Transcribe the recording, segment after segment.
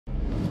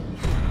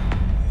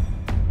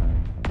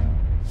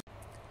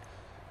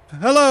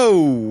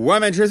Hello,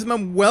 I'm EnterElysium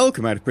and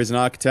welcome out of Prison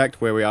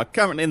Architect, where we are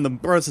currently in the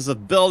process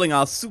of building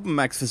our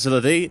Supermax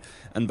facility.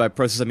 And by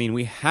process I mean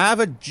we have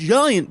a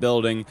giant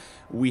building.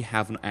 We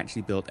haven't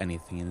actually built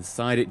anything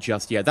inside it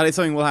just yet. That is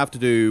something we'll have to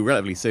do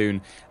relatively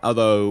soon,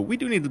 although we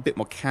do need a bit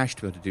more cash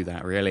to be able to do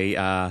that, really.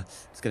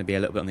 It's going to be a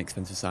little bit on the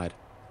expensive side.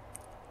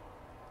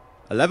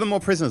 11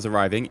 more prisoners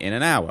arriving in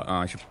an hour. Oh,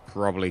 I should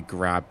probably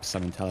grab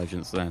some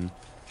intelligence then,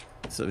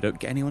 so we don't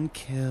get anyone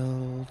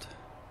killed.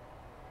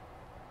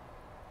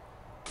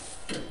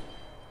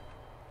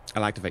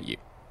 I'll activate you.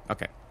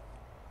 Okay.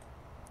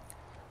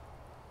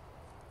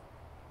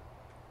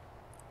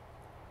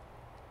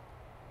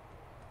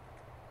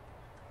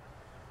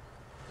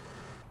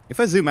 If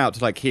I zoom out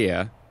to like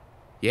here,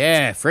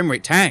 yeah, frame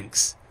rate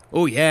tanks.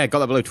 Oh yeah, got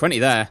that below 20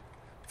 there.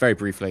 Very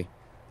briefly.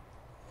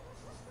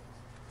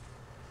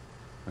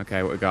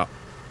 Okay, what we got?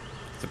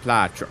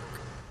 Supply truck.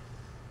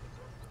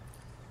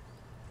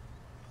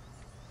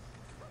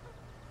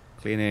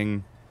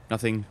 Cleaning.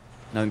 Nothing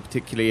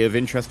particularly of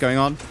interest going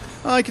on.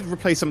 Oh, I could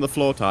replace some of the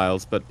floor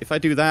tiles, but if I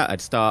do that,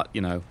 I'd start,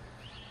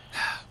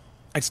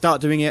 I'd start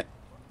doing it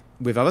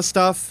with other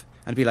stuff,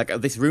 and be like, oh,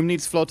 this room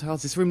needs floor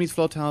tiles, this room needs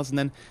floor tiles, and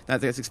then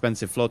that gets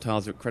expensive. Floor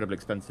tiles are incredibly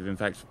expensive. In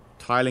fact,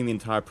 tiling the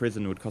entire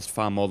prison would cost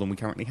far more than we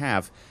currently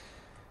have.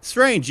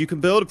 Strange, you can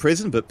build a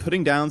prison, but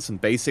putting down some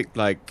basic,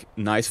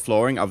 nice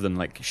flooring other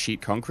than,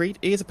 sheet concrete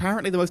is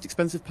apparently the most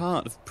expensive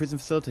part of prison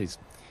facilities.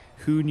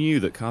 Who knew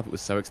that carpet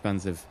was so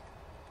expensive?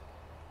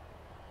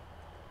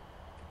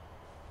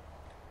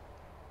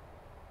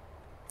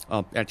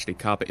 Oh, actually,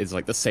 carpet is,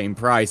 the same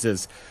price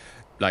as,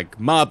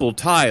 marble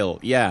tile.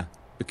 Yeah,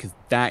 because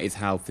that is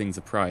how things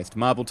are priced.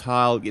 Marble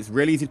tile, it's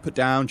really easy to put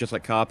down, just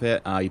like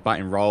carpet. You buy it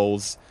in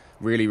rolls.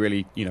 Really,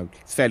 really,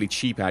 it's fairly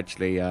cheap,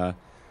 actually.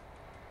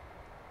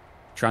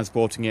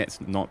 Transporting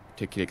it's not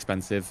particularly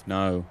expensive.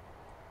 No.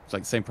 It's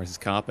like the same price as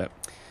carpet.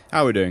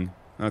 How are we doing?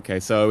 Okay,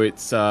 so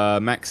it's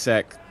max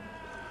sec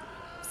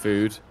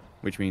food,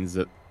 which means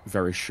that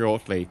very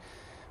shortly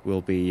we'll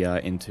be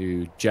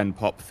into Gen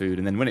Pop food.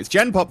 And then when it's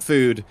Gen Pop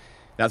food,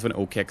 that's when it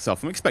all kicks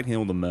off. I'm expecting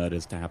all the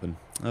murders to happen.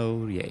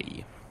 Oh,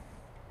 yay.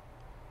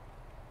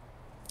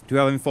 Do we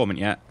have an informant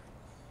yet?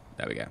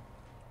 There we go.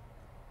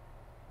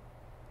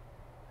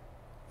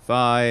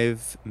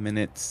 5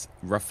 minutes,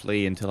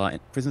 roughly, until our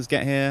prisoners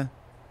get here.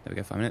 There we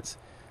go, 5 minutes.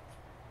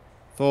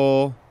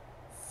 4,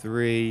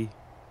 3,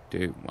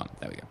 2, 1.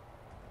 There we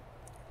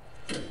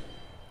go.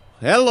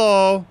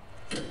 Hello!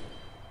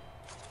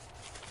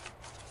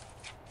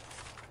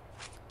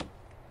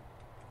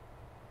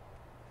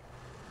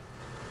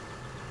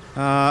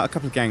 A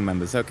couple of gang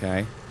members,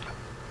 okay.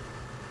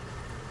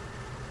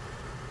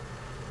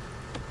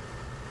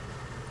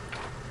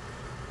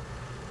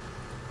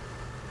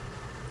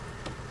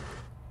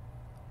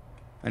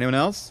 Anyone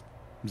else?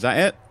 Is that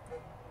it?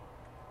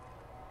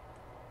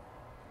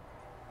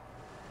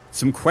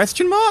 Some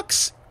question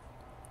marks?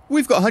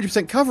 We've got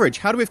 100% coverage.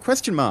 How do we have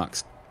question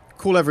marks?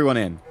 Call everyone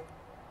in.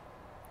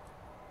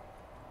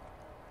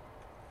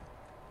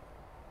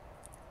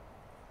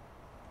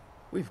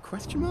 We have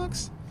question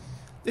marks?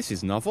 This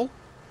is novel.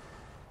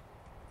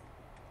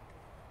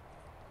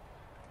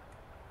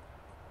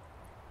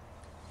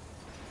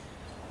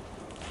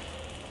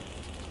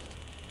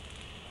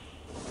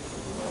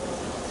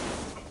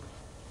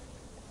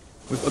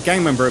 We've got a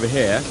gang member over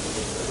here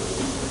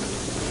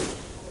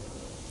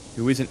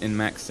who isn't in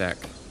max sec.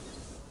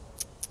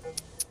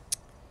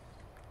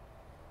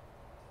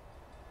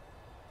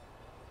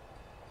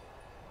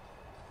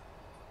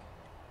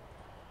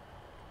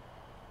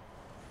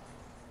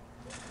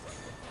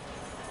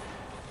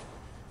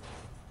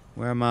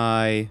 Where am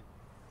I?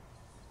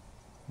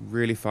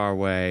 Really far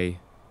away.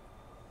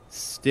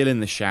 Still in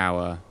the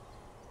shower.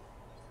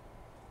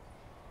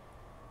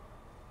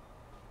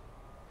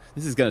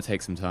 This is going to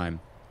take some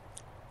time.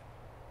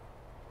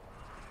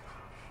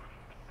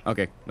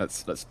 Okay,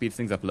 let's speed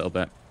things up a little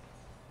bit.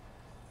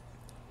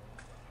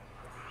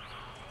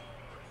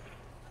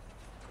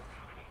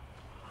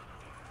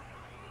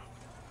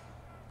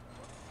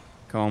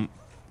 Come on.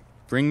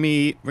 Bring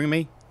me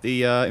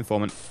the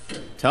informant.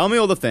 Tell me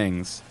all the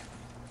things.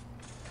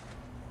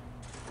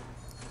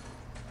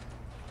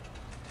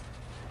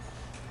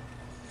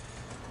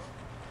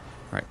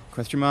 Right,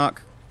 question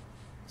mark.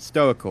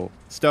 Stoical.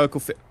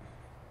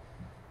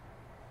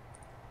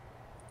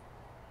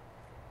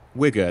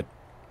 We're good.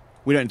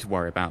 We don't need to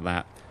worry about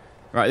that.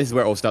 Right, this is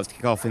where it all starts to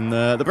kick off in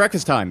the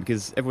breakfast time,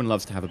 because everyone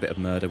loves to have a bit of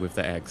murder with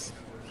their eggs.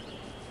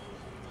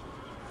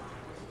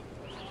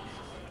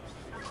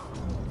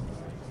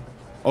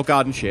 Or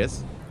garden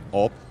shears.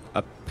 Or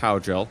a power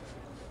drill.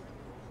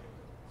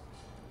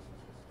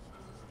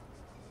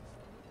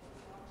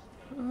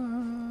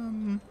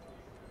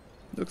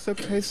 Looks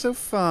okay so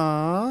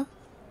far.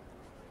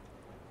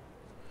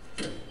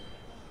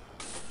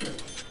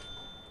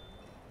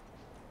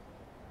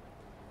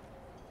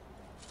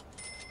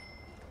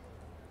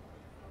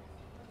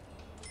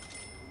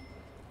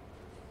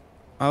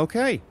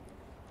 Okay.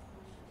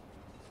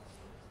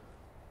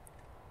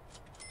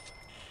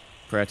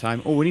 Prayer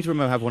time. Oh, we need to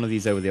remember have one of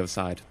these over the other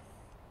side.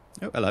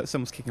 Oh, hello.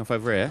 Someone's kicking off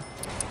over here.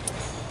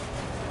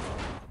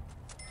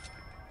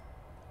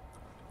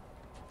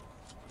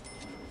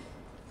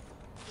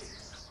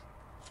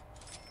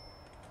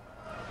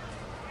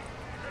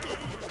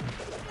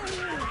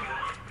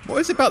 What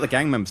is it about the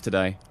gang members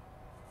today?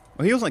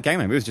 Well, he wasn't a gang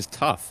member. He was just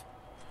tough,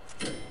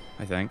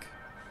 I think.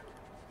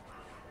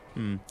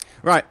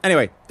 Right,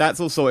 anyway,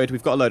 that's all sorted.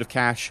 We've got a load of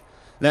cash.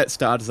 Let's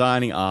start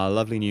designing our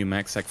lovely new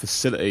MaxSec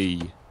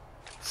facility.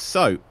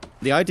 So,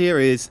 the idea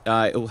is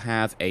it will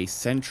have a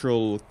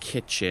central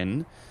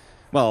kitchen.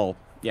 Well,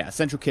 yeah, a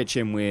central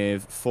kitchen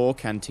with 4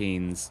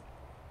 canteens.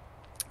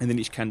 And then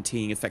each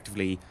canteen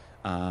effectively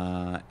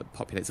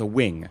populates a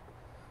wing.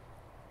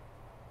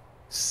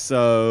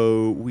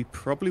 So, we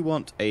probably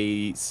want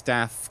a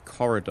staff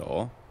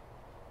corridor.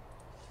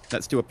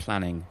 Let's do a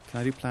planning.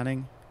 Can I do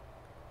planning?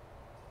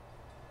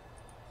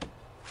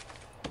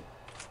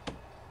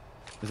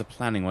 There's a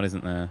planning one,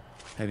 isn't there?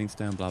 Paving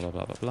stone, blah, blah,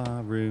 blah, blah,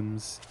 blah.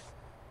 Rooms.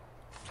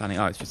 Planning.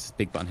 Oh, it's just this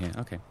big button here.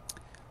 Okay.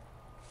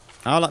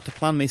 I'd like to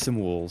plan me some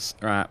walls.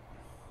 Right.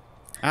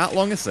 How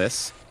long is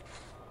this?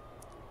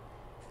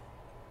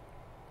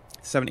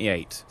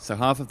 78. So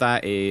half of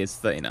that is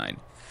 39.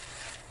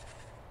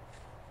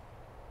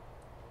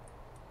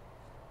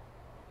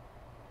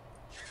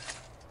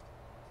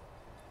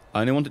 I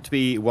only want it to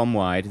be 1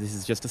 wide. This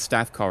is just a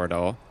staff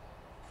corridor.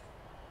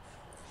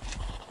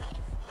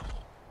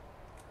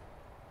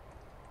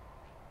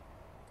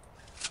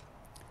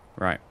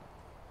 Right.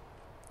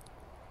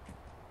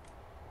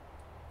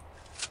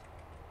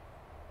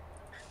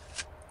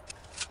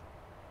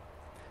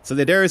 So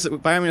the idea is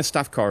that by having a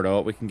staff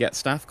corridor, we can get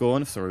staff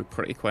going through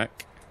pretty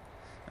quick.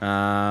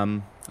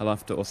 I'll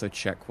have to also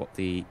check what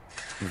the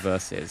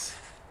reverse is.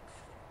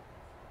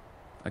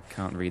 I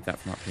can't read that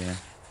from up here.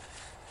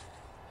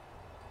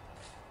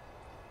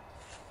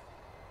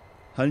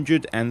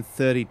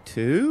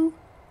 132,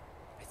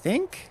 I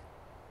think?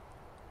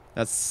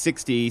 That's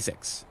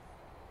 66.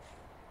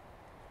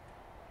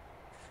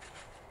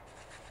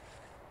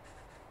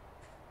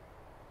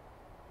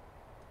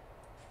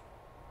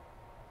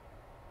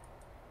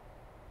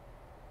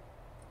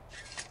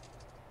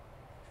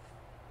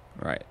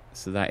 Right,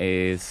 so that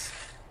is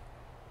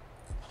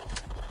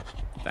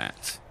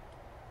that.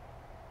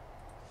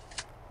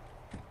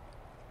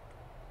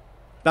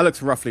 That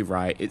looks roughly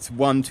right. It's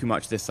 1 too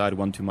much this side,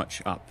 1 too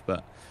much up,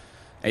 but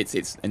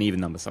it's an even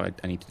number, so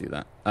I need to do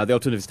that. The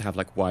alternative is to have,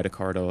 like, wider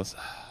corridors.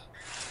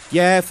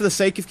 Yeah, for the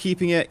sake of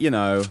keeping it, you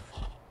know,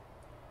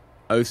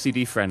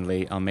 OCD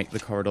friendly, I'll make the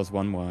corridors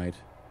 1 wide.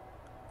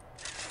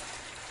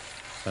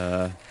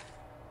 And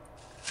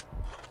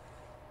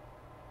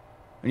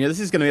yeah,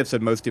 this is going to be an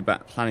episode mostly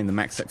about planning the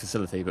MaxSec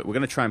facility, but we're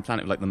going to try and plan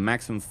it with, like, the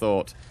maximum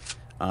thought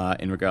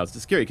in regards to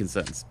security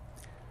concerns.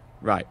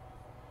 Right.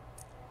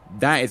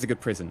 That is a good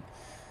prison.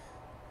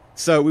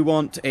 So we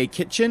want a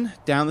kitchen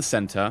down the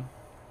center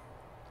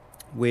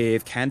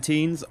with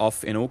canteens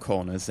off in all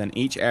corners, and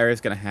each area is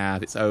going to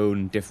have its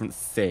own different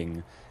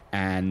thing.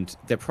 And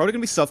they're probably going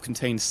to be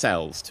self-contained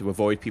cells to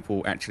avoid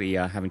people actually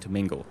having to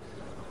mingle,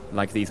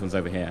 like these ones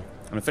over here.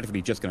 I'm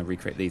effectively just going to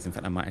recreate these. In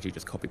fact, I might actually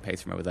just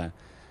copy-paste from over there.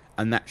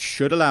 And that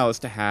should allow us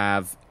to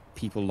have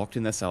people locked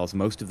in their cells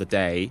most of the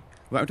day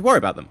without having to worry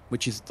about them,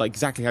 which is like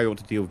exactly how you want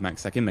to deal with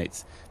MaxSec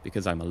inmates,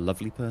 because I'm a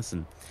lovely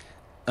person.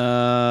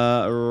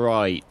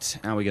 Right.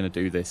 How are we going to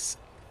do this?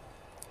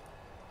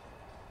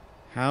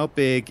 How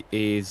big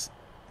is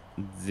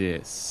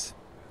this?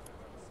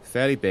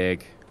 Fairly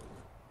big.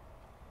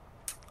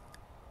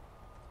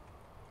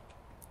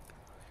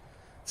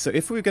 So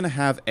if we're going to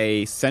have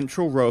a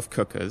central row of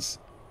cookers,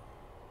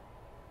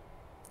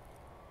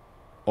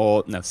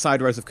 or no,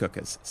 side rows of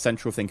cookers,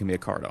 central thing can be a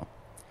corridor.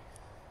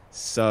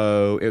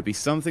 So it would be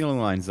something along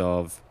the lines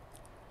of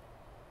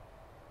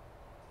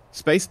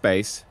space,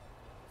 space,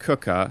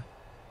 cooker,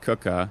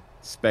 cooker,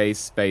 space,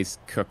 space,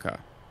 cooker,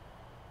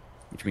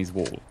 which means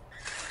wall.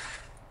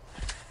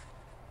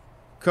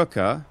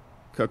 Cooker,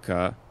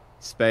 cooker,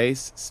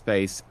 space,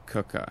 space,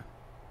 cooker.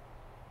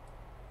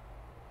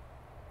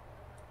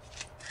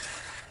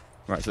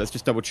 Right, so let's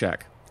just double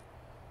check.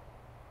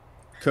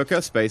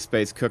 Cooker, space,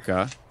 space,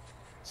 cooker,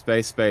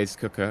 space, space,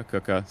 cooker,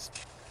 cooker,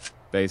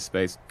 space,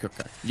 space,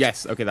 cooker.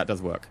 Yes, okay, that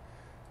does work.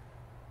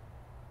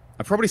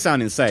 I probably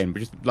sound insane, but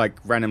just like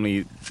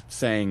randomly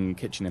saying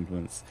kitchen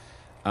implements.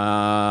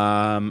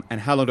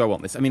 And how long do I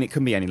want this? I mean, it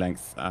can be any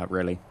length,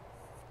 really.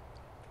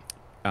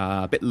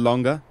 A bit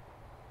longer.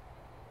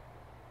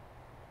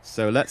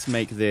 So let's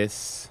make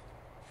this...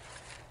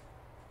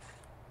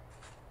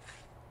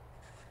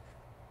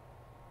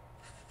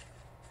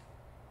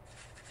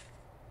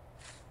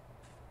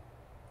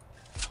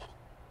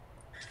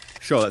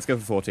 Sure, let's go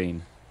for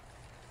 14.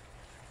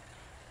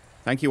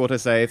 Thank you,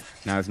 autosave.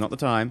 Now is not the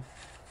time.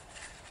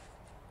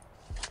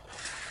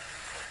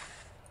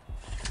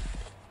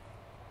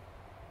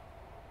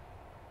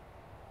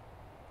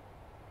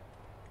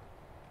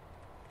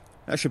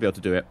 That should be able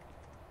to do it.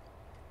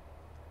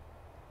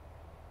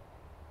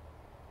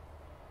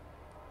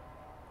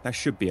 That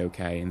should be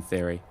okay, in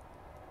theory.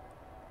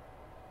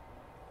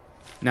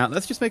 Now,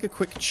 let's just make a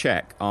quick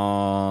check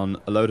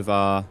on a load of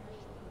our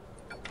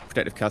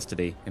protective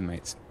custody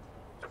inmates.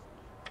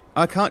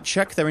 I can't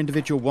check their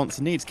individual wants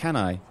and needs, can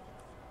I?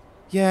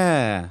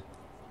 Yeah.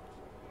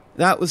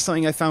 That was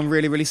something I found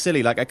really, really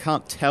silly. Like, I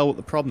can't tell what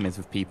the problem is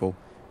with people.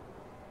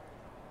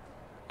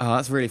 Oh,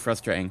 that's really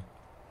frustrating.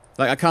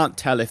 Like, I can't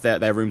tell if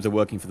their rooms are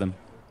working for them.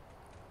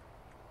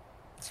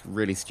 It's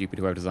really stupid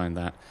whoever designed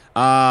that.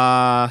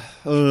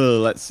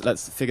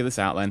 Let's figure this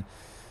out then.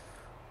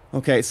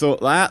 Okay, so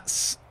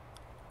that's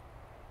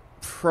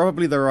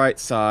probably the right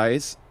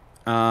size.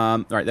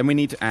 Right, then we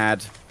need to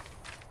add...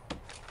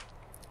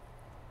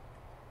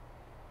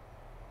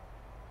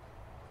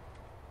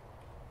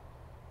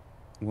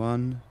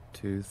 One,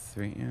 two,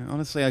 three. Yeah,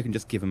 honestly, I can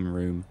just give them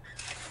room.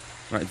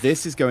 Right,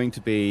 this is going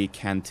to be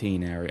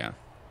canteen area.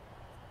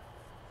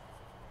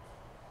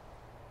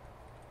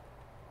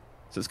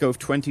 So let's go with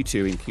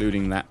 22,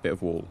 including that bit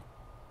of wall.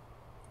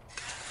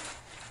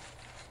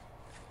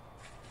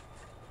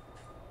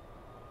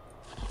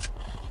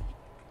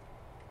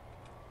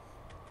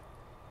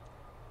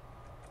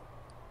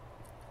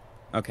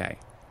 Okay.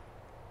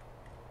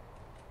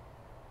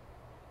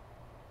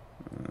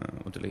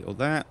 We'll delete all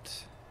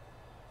that.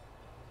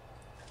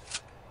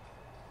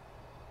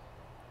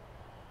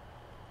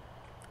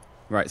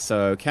 Right,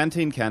 so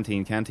canteen,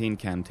 canteen, canteen,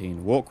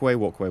 canteen. Walkway,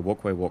 walkway,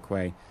 walkway,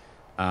 walkway.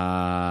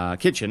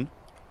 Kitchen.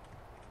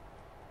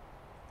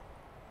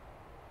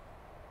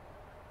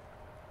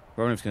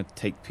 We're only just going to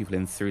take people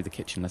in through the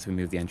kitchen unless we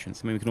move the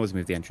entrance. I mean, we can always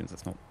move the entrance.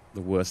 That's not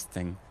the worst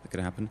thing that could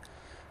happen.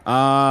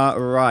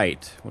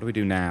 Right. What do we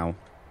do now?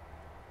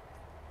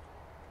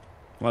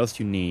 What else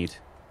do you need?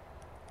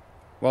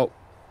 Well,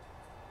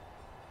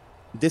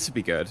 this would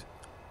be good.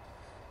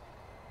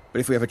 But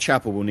if we have a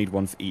chapel, we'll need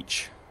one for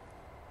each.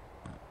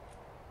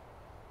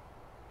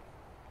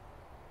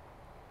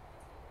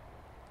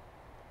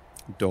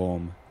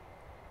 Dorm.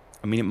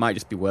 I mean, it might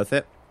just be worth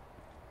it.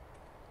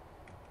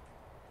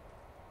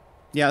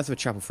 Yeah, let's have a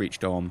chapel for each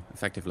dorm,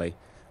 effectively.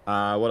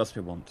 What else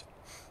do we want?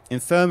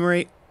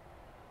 Infirmary.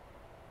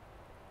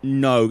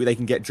 No, they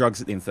can get drugs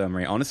at the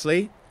infirmary.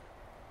 Honestly,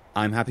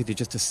 I'm happy to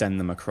just to send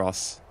them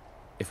across,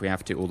 if we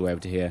have to, all the way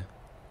over to here.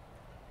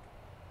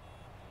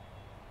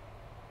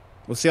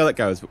 We'll see how that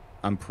goes.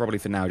 I'm probably,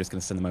 for now, just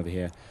going to send them over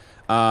here.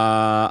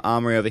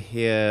 Armory over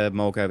here,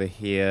 morgue over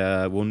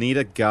here. We'll need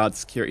a guard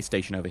security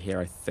station over here,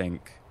 I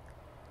think.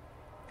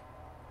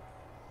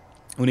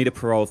 We'll need a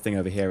parole thing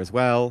over here as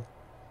well.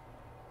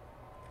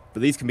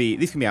 But these can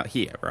be out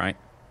here, right?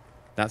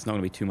 That's not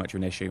going to be too much of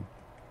an issue.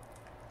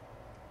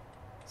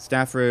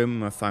 Staff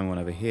room, I'll find one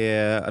over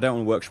here. I don't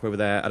want a workshop over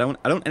there. I don't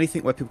want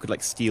anything where people could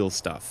like steal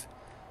stuff.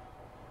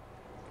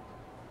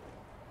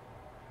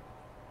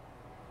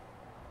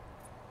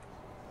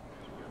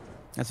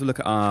 Let's have a look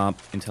at our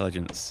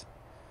intelligence.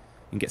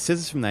 You can get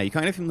scissors from there. You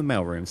can't get anything from the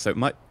mailroom, so it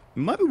might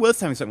be worth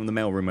having something from the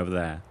mailroom over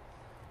there.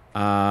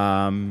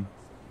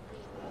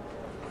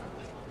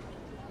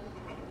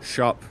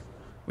 Shop.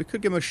 We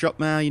could give them a shop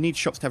now. You need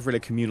shops to have really a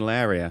communal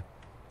area.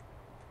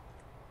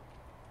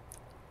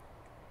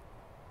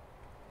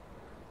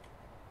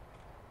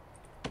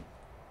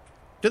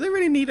 Do they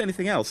really need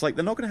anything else? Like,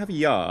 they're not going to have a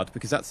yard,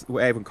 because that's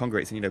where everyone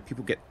congregates, and, you know,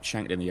 people get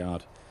shanked in the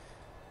yard.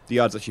 The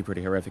yard's actually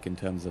pretty horrific in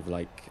terms of,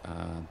 like,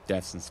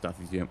 deaths and stuff,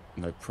 if you don't,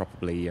 you know,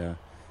 properly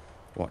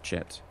watch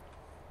it.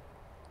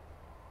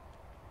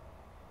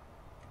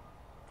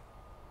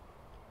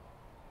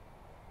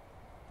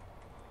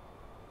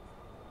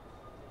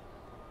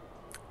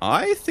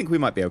 I think we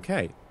might be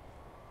okay.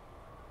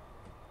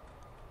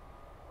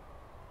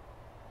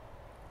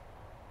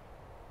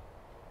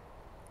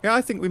 Yeah,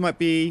 I think we might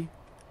be...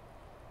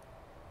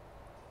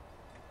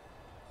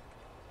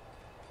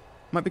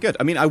 Might be good.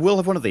 I mean, I will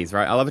have one of these,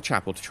 right? I'll have a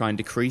chapel to try and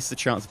decrease the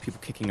chance of people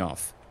kicking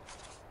off.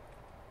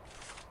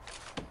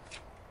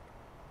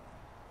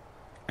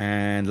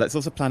 And let's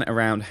also plan it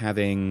around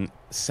having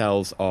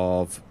cells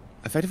of...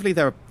 Effectively,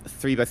 there are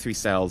 3x3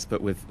 cells,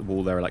 but with the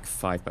wall there are like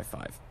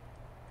 5x5.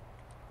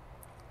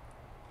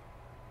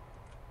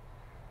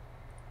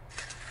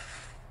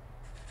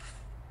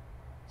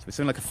 So we're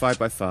something like a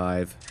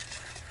 5x5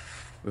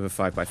 with a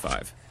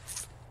 5x5.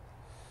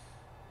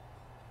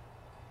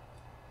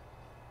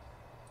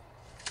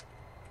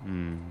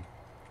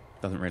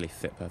 Doesn't really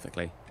fit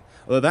perfectly.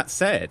 Although that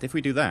said, if we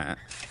do that,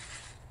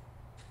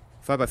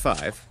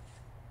 5x5.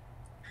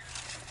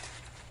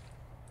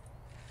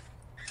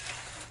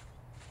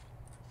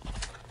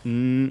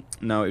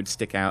 No, it would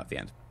stick out at the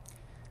end.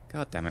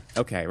 God damn it.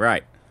 Okay,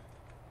 right.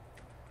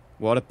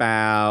 What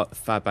about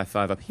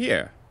 5x5 up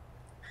here?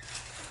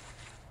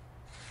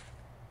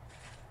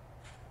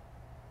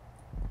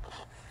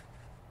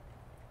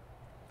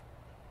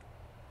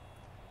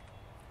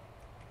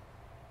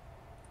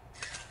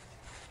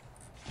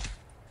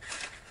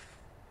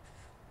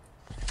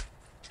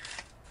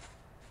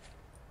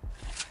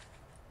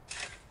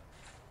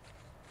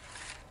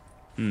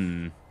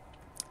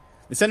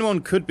 This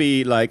anyone could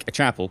be like a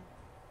chapel.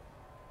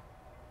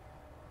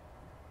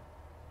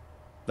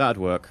 That'd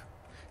work.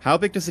 How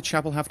big does the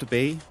chapel have to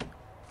be?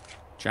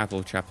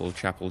 Chapel, chapel,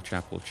 chapel,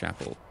 chapel,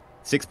 chapel.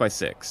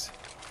 6x6.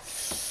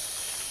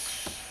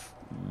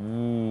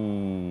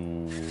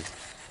 Ooh.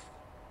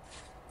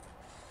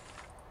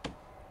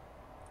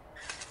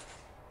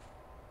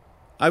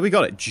 We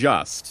got it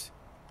just.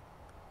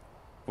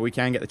 But we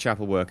can get the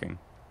chapel working.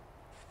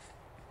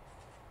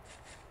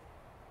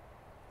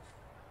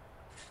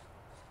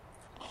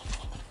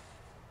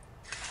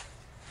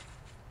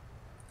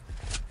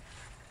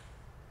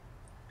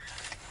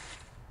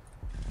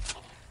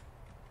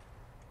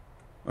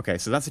 Okay,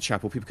 so that's a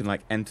chapel. People can,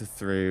 like, enter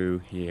through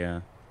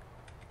here.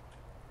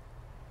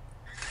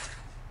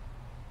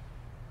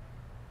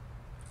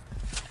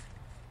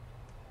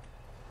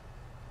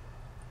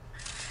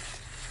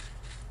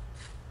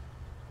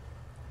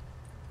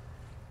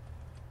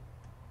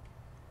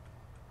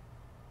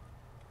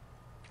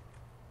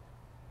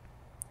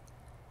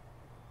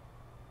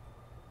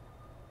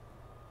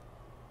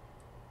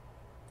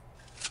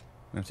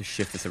 I have to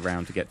shift this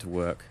around to get to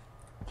work.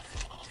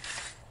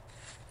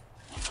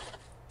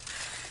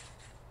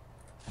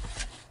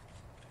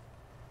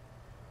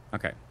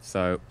 Okay,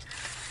 so...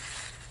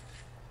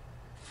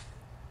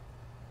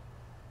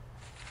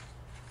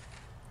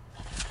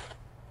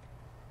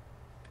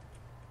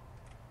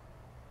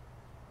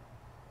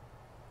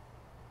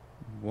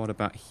 what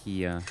about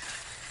here?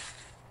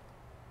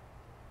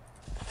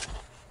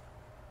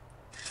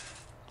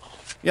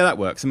 Yeah, that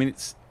works. I mean,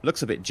 it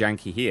looks a bit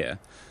janky here.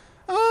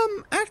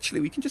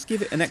 Actually, we can just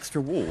give it an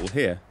extra wall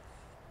here.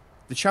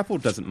 The chapel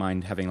doesn't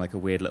mind having, like, a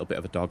weird little bit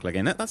of a dogleg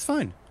in it. That's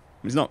fine.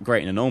 It's not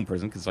great in a normal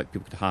prison, because, like,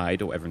 people could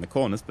hide or whatever in the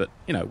corners, but,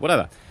 you know,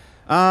 whatever.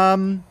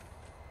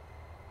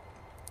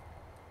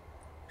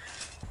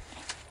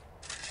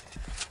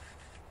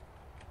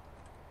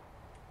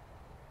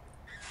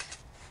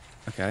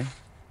 Okay.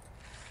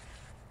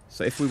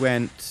 So if we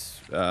went...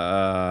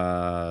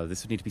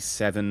 this would need to be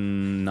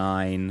 7,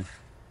 9...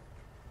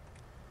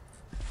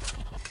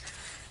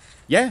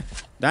 Yeah,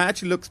 that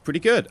actually looks pretty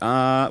good.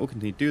 We'll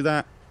continue to do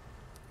that.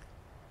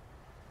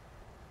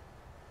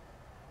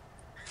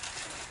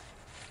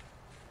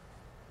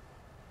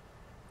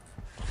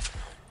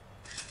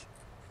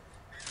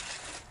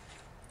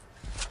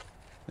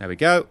 There we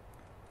go.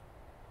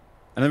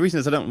 And the reason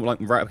is I don't like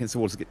right up against the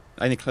wall.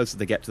 Any closer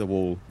they get to the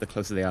wall, the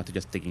closer they are to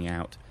just digging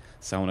out.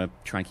 So I want to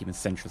try and keep them as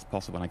central as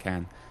possible when I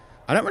can.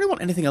 I don't really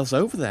want anything else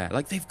over there.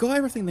 Like, they've got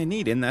everything they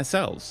need in their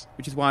cells,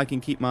 which is why I can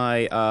keep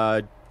my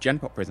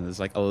Genpop prisoners,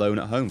 like, alone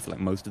at home for, like,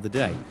 most of the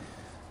day.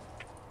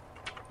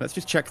 Let's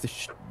just check the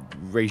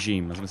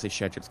regime. I was going to say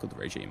schedule. It's called the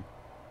regime.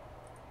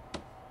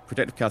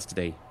 Protective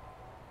custody.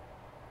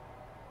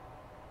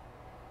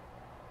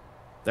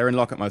 They're in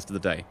lockup most of the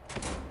day.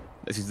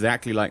 That's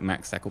exactly like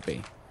Max Sec will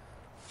be.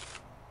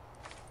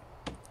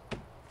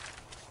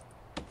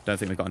 Don't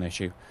think we've got an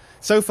issue.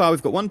 So far,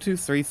 we've got 1, 2,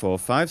 3, 4,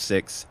 5,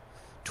 6,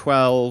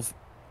 12.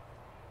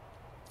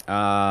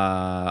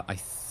 I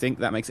think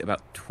that makes it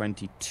about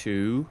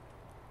 22.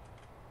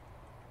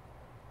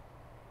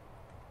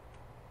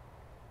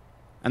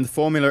 And the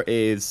formula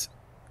is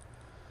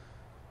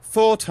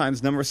 4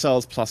 times number of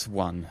cells plus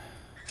 1.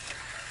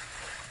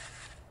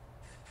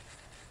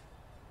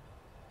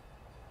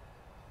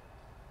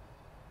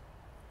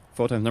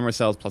 Four times number of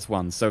cells plus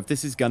 1. So if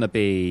this is going to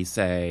be,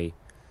 say,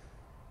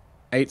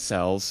 8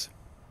 cells,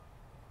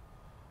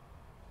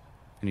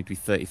 I need to be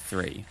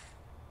 33.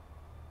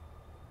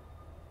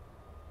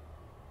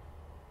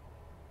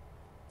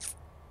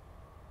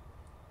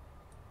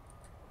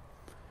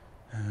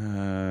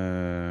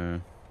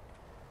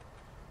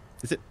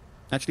 Is it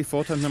actually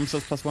 4 times number of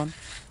cells plus 1?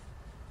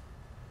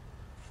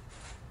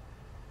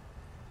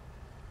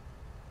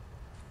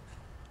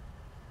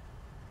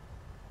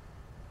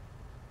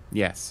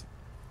 Yes.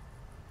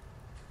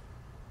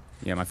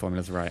 Yeah, my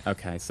formula's right.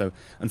 Okay, so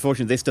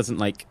unfortunately this doesn't,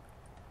 like,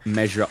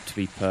 measure up to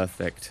be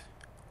perfect.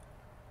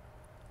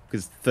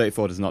 Because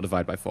 34 does not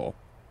divide by 4.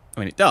 I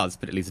mean, it does,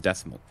 but it leaves a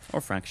decimal. Or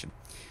a fraction.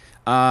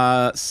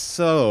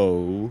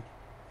 So...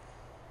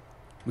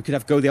 we could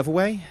have go the other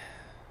way.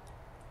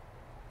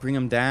 Bring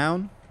them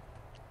down.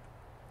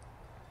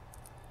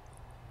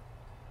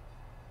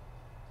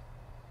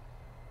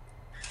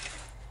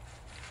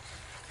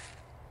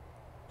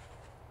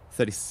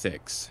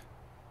 $36.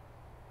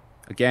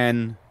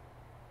 Again...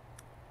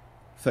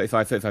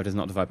 35 does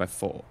not divide by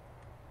 4.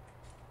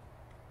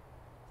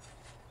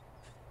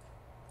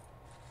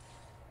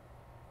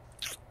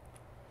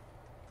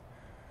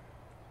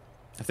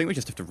 I think we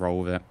just have to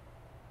roll with it.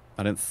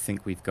 I don't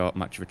think we've got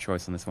much of a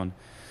choice on this one.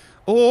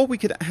 Or we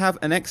could have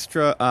an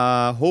extra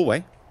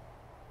hallway.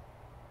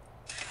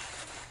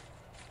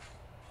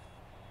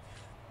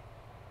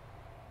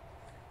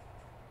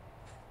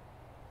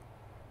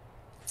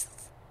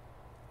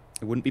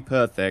 It wouldn't be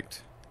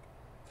perfect,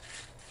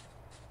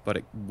 but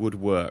it would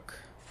work.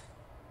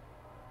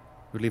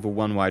 We'd leave a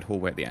 1 wide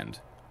hallway at the end.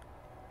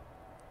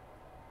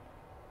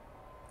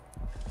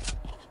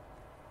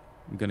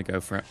 I'm going to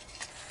go for it.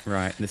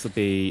 Right, this will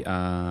be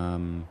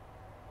 9.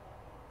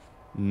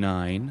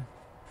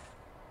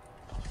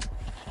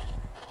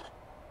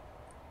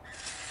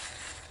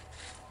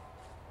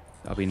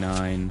 That'll be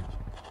 9.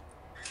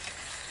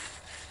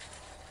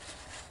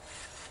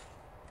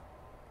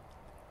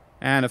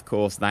 And of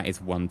course, that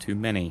is 1 too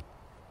many.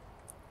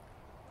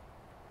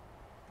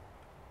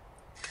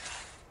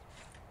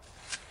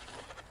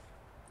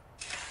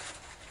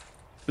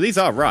 But these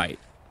are right.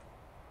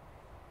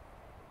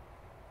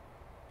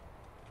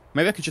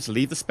 Maybe I could just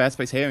leave the spare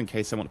space here in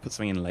case I want to put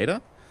something in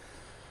later.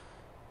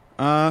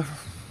 Yeah,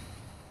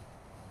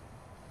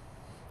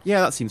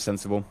 that seems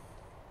sensible.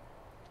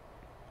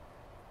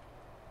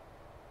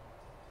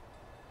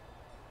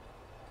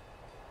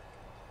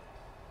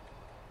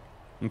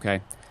 Okay,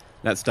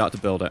 let's start to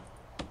build it.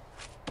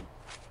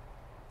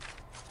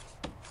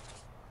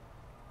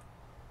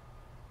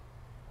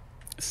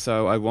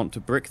 So I want to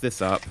brick this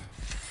up,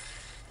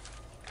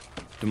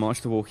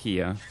 demolish the wall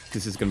here.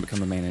 This is going to become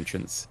the main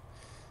entrance.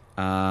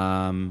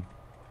 We'll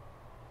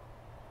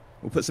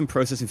put some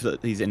processing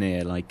facilities in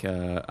here, like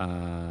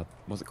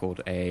what's it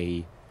called?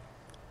 A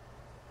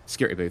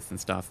security booth and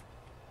stuff.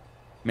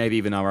 Maybe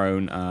even our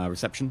own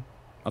reception.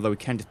 Although we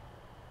can just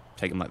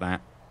take them like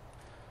that.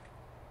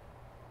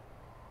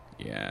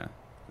 Yeah.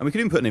 And we could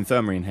even put an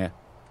infirmary in here.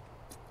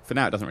 For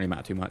now, it doesn't really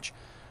matter too much.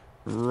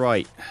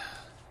 Right.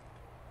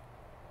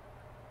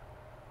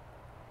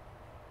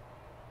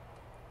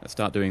 Let's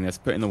start doing this.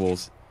 Put in the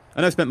walls.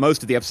 I know I spent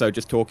most of the episode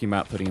just talking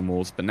about putting in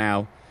walls, but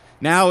now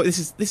this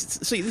is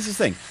see, this is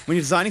the thing. When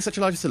you're designing such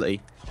a large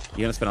facility,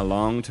 you're gonna spend a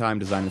long time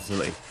designing the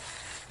facility.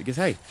 Because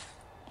hey,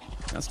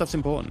 that stuff's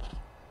important.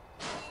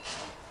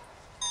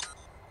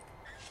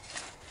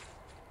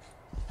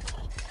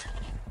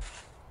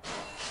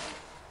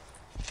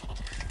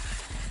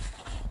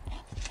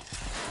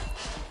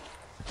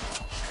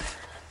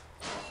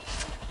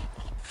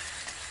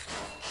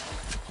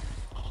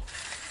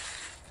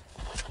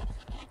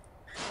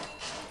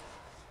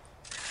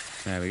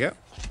 There we go.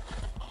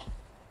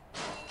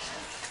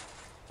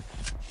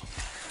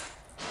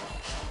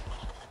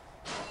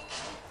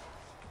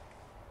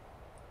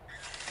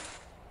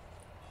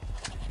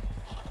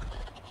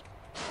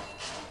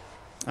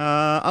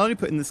 I'll only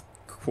put in this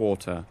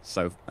quarter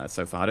so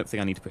far. I don't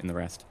think I need to put in the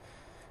rest.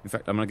 In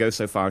fact, I'm going to go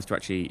so far as to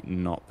actually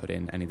not put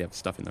in any of the other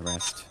stuff in the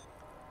rest.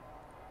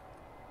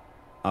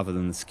 Other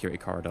than the security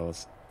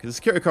corridors. Because the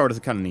security corridors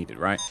are kind of needed,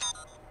 right?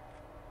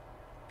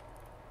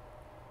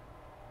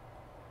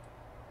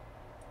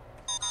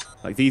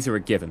 Like, these are a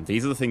given.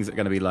 These are the things that are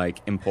going to be, like,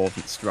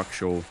 important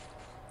structural...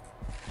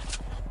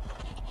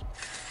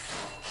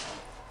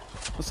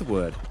 What's the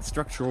word?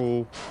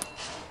 Structural...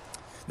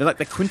 They're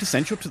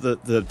quintessential to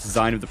the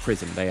design of the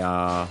prison. They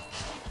are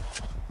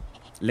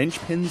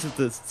linchpins of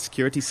the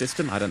security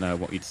system. I don't know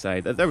what you'd say.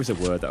 There was a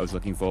word that I was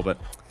looking for, but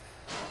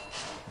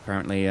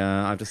apparently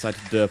I've decided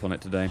to derp on it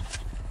today.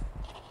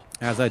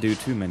 As I do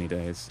too many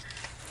days.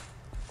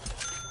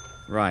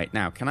 Right,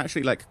 now, can I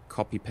actually, like,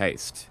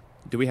 copy-paste?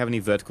 Do we have any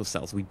vertical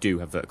cells? We do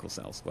have vertical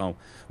cells. Well,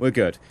 we're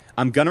good.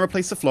 I'm going to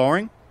replace the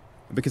flooring,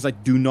 because I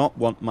do not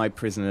want my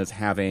prisoners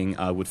having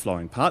wood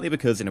flooring. Partly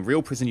because in a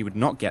real prison you would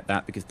not get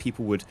that, because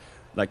people would,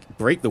 like,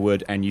 break the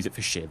wood and use it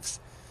for shivs.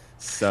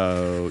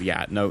 So,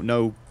 yeah,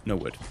 no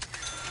wood.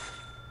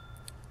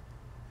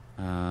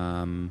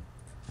 I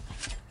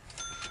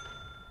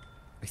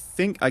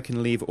think I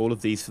can leave all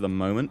of these for the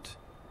moment,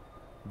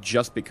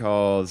 just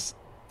because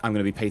I'm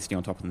going to be pasting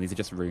on top of them. These are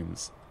just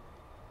rooms.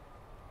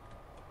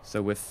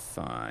 So we're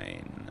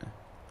fine.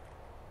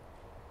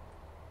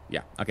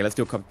 Yeah, okay, let's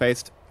do a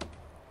copy-paste.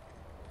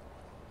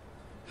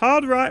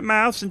 Hold right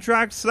mouse and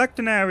drag to select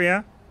an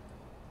area.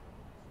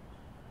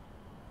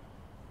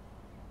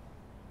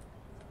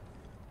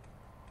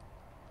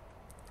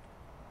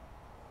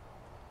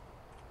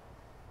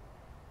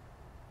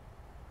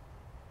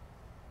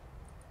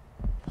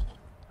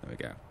 There we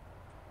go.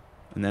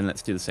 And then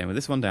let's do the same with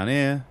this one down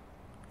here.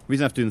 The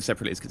reason I have to do them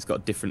separately is because it's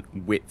got a different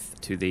width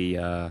to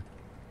the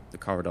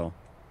corridor.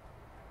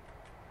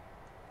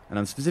 And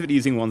I'm specifically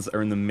using ones that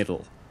are in the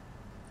middle,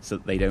 so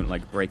that they don't,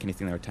 like, break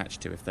anything they're attached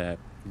to if they're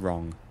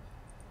wrong.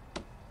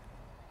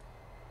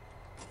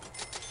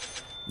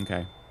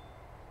 Okay.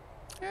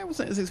 Yeah, it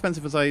wasn't as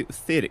expensive as I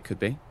feared it could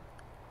be.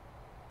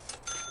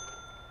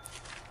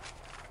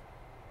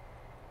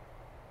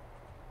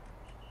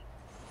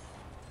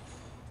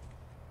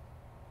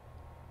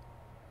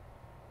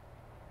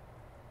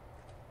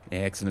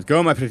 Excellent.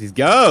 Go, my pretties,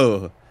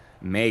 go!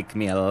 Make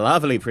me a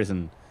lovely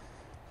prison.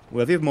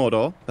 Worthy of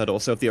Mordor, but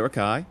also of the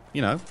Uruk-hai.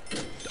 You know,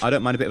 I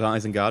don't mind a bit of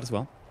Isengard as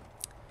well.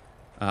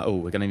 Oh,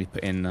 we're going to need to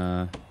put in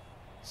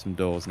some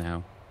doors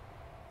now.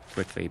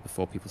 Quickly,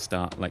 before people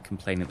start, like,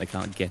 complaining that they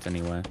can't get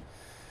anywhere.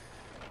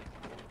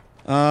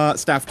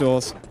 Staff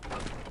doors.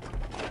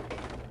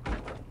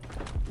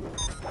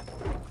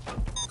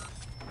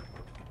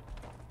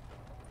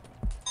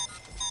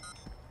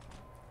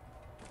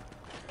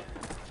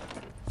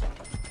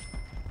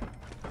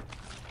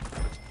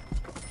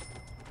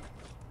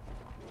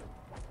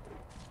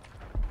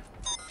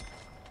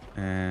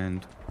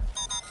 And...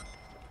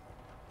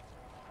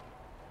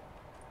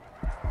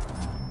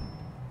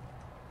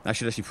 that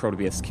should actually probably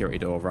be a security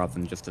door rather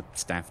than just a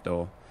staff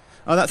door.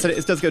 Oh, that said,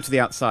 it does go to the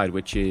outside,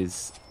 which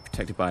is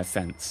protected by a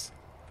fence.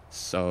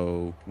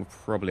 So, we're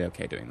probably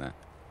okay doing that.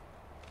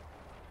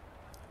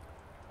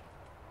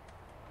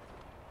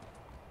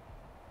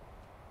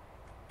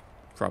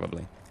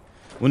 Probably.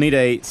 We'll need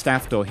a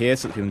staff door here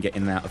so that we can get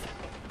in and out of...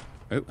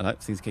 Oh, hello,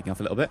 things are kicking off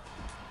a little bit.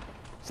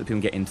 so people can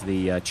get into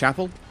the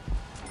chapel.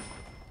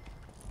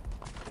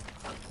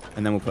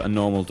 And then we'll put a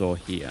normal door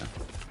here.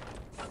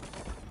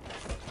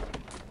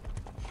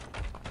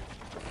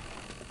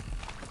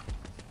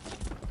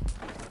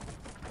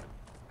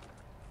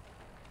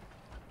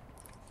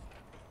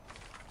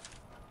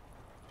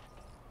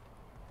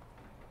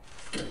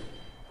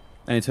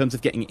 And in terms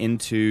of getting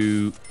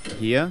into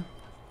here,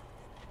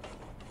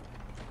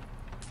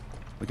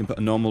 we can put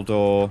a normal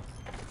door.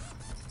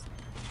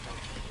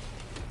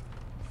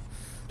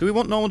 Do we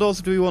want normal doors,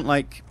 or do we want,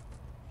 like,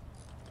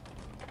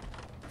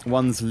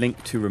 ones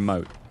linked to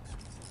remote?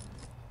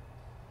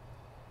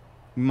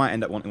 We might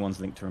end up wanting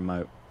ones linked to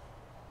remote.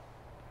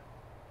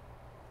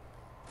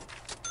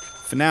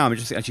 For now, I'm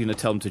just actually going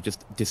to tell them to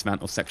just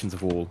dismantle sections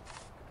of wall.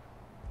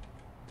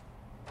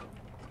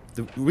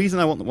 The reason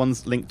I want the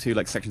ones linked to,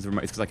 like, sections of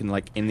remote is because I can,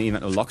 like, in the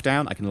event of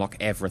lockdown, I can lock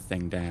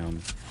everything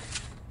down.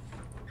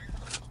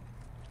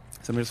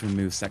 So I'm going to just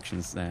remove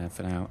sections there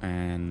for now,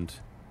 and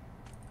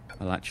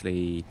I'll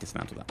actually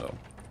dismantle that door.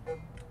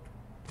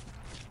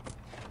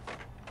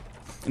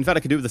 In fact, I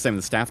could do the same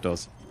with the staff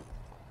doors.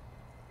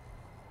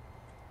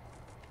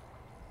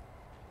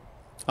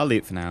 I'll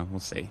leave it for now. We'll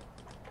see.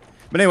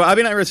 But anyway, I've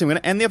been EnterElysium. I'm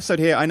going to end the episode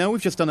here. I know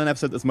we've just done an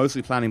episode that's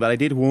mostly planning, but I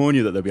did warn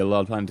you that there'll be a lot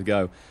of planning to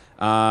go.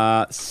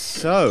 Oh,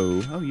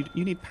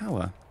 you need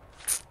power.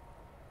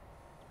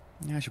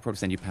 Yeah, I should probably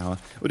send you power.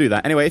 We'll do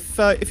that. Anyway,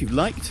 if you've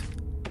liked,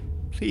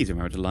 please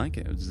remember to like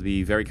it. It would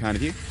be very kind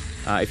of you.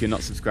 If you're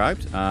not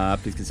subscribed,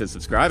 please consider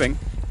subscribing.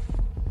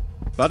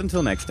 But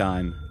until next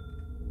time,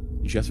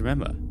 just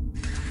remember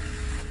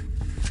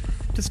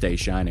to stay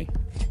shiny.